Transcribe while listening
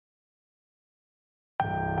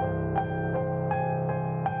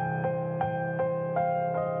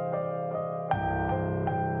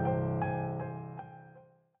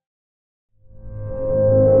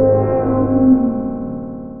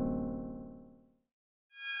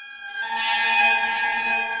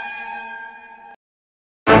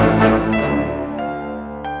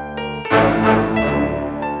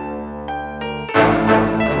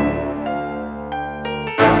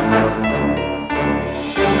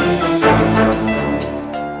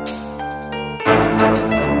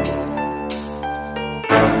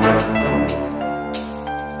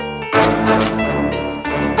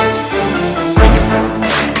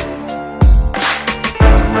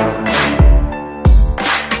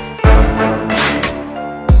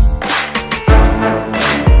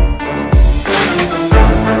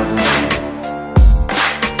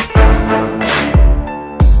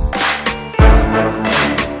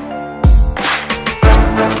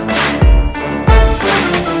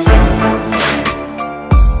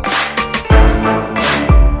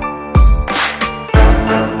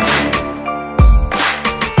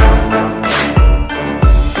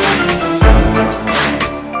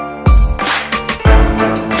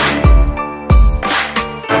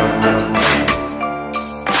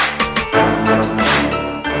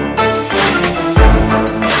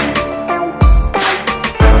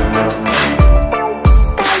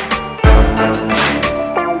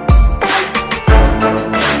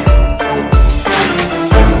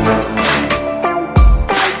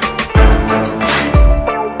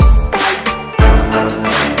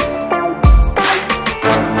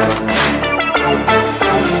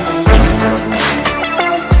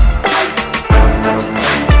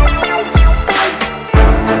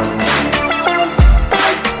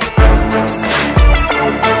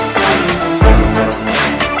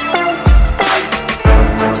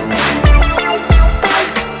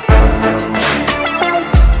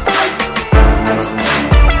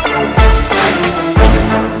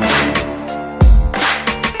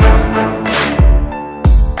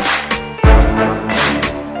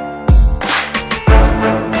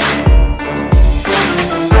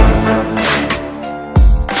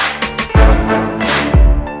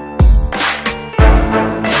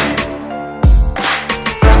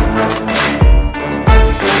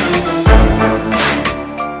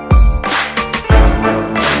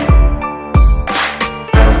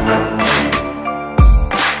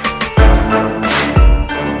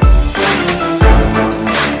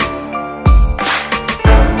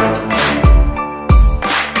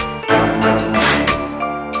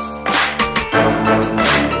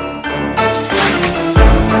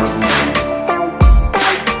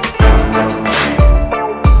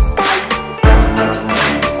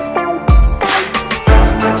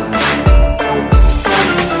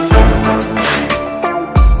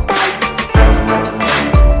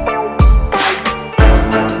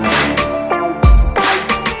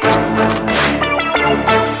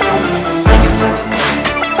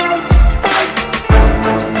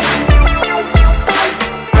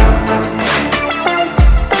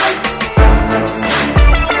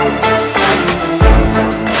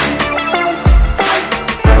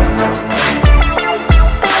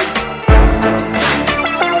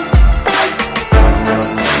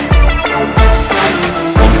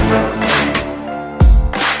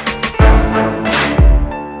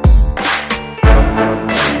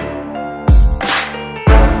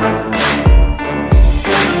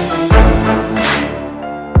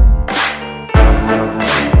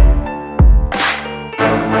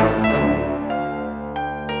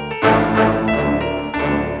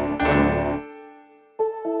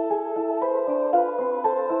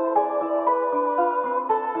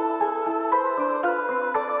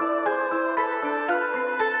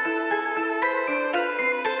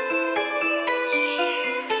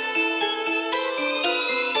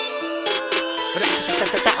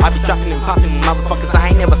I be dropping and popping, motherfuckers, I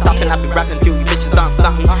ain't never stopping. I be rapping till you bitches done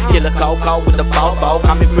something. Killa go with the Volvo,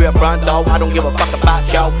 coming through a front door. I don't give a fuck about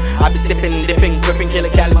yo. I be sipping, dipping, gripping, Killa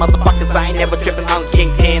Cali, motherfuckers, I ain't never tripping on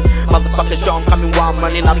Kingpin. Motherfuckers, yo, I'm coming while I'm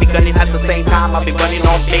running. I be gunning at the same time, I be running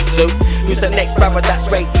on big suit. Who's the next brother that's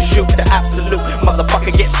ready to shoot? The absolute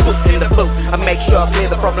motherfucker gets spooked in the boot. I make sure I clear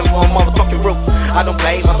the problem for a motherfucking root. I don't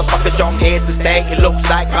play, motherfuckers, yo, I'm here to stay. It looks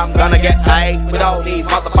like I'm gonna get paid with all these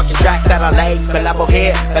motherfucking tracks that I laid. Collabo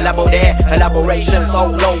here, collabo there, collaborations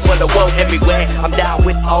all over the world, everywhere. I'm down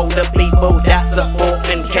with all the people that support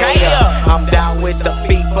and care. I'm down with the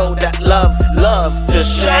people that love to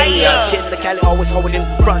share. Killa Cali always holding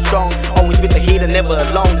the front strong, always with the heater, never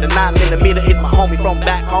alone. The 9mm is my homie from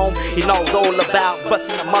back home. He knows all about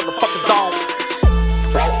busting the motherfuckers down.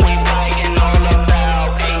 What we fighting all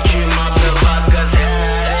about, ain't you motherfuckers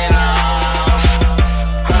had enough?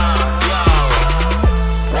 Yo.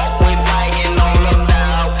 What we fighting all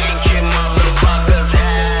about, ain't you motherfuckers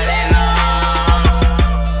had enough?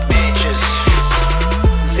 Bitches.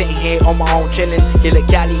 Sitting here on my own chillin', Killa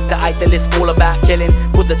Cali, the Italist, all about killing.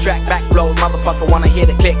 Put the track back, blow, motherfucker wanna hear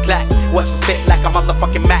the click clack. Watch me spit like a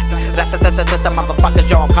motherfucking Mac. Rat-a-tat-tat-tat, motherfucker,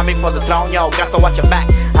 yo, I'm coming for the throne, yo. Got to watch your back.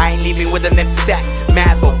 I ain't leaving with an empty sack.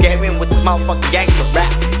 Mad Bulgarian with this motherfucking gangsta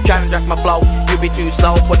rap. Trying to drag my flow, you be too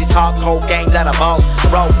slow for this hardcore game that I roll.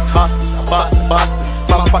 Roll with hustlers, I bust this.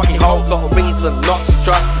 Motherfucking hoes got a reason not to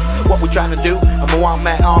trust us. What we trying to do? I'm a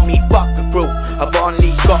one-man army, fuck the crew. I've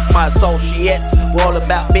only got my associates. We're all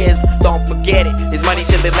about biz, don't forget it. There's money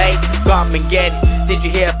to be made, come and get it. Did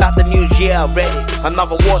you hear about the news? Yeah, already.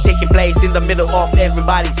 Another war taking place in the middle of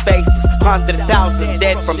everybody's faces. 100,000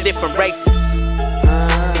 dead from different races.